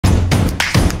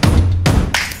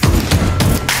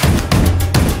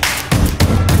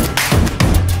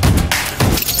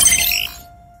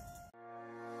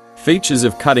Features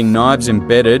of cutting knives: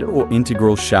 embedded or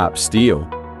integral sharp steel.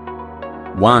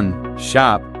 1.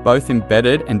 Sharp. Both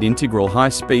embedded and integral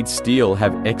high-speed steel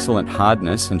have excellent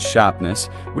hardness and sharpness,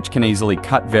 which can easily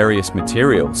cut various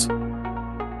materials.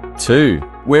 2.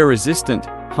 Wear resistant.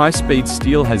 High-speed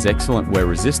steel has excellent wear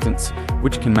resistance,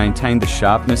 which can maintain the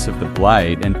sharpness of the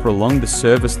blade and prolong the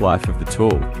service life of the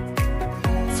tool.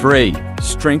 3.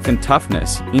 Strength and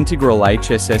toughness. Integral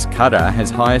HSS cutter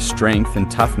has higher strength and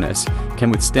toughness, can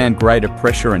withstand greater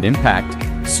pressure and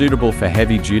impact, suitable for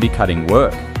heavy-duty cutting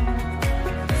work.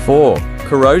 4.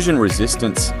 Corrosion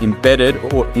resistance. Embedded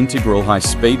or integral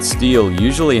high-speed steel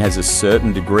usually has a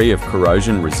certain degree of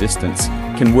corrosion resistance,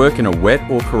 can work in a wet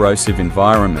or corrosive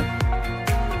environment.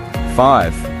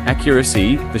 5.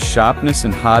 Accuracy. The sharpness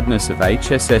and hardness of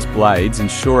HSS blades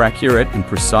ensure accurate and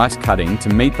precise cutting to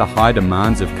meet the high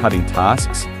demands of cutting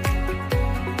tasks.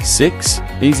 6.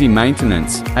 Easy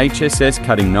maintenance. HSS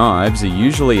cutting knives are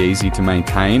usually easy to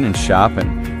maintain and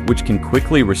sharpen, which can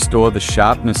quickly restore the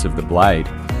sharpness of the blade.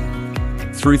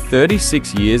 Through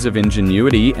 36 years of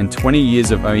ingenuity and 20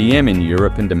 years of OEM in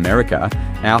Europe and America,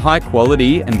 our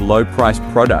high-quality and low-priced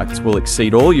products will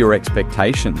exceed all your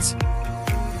expectations.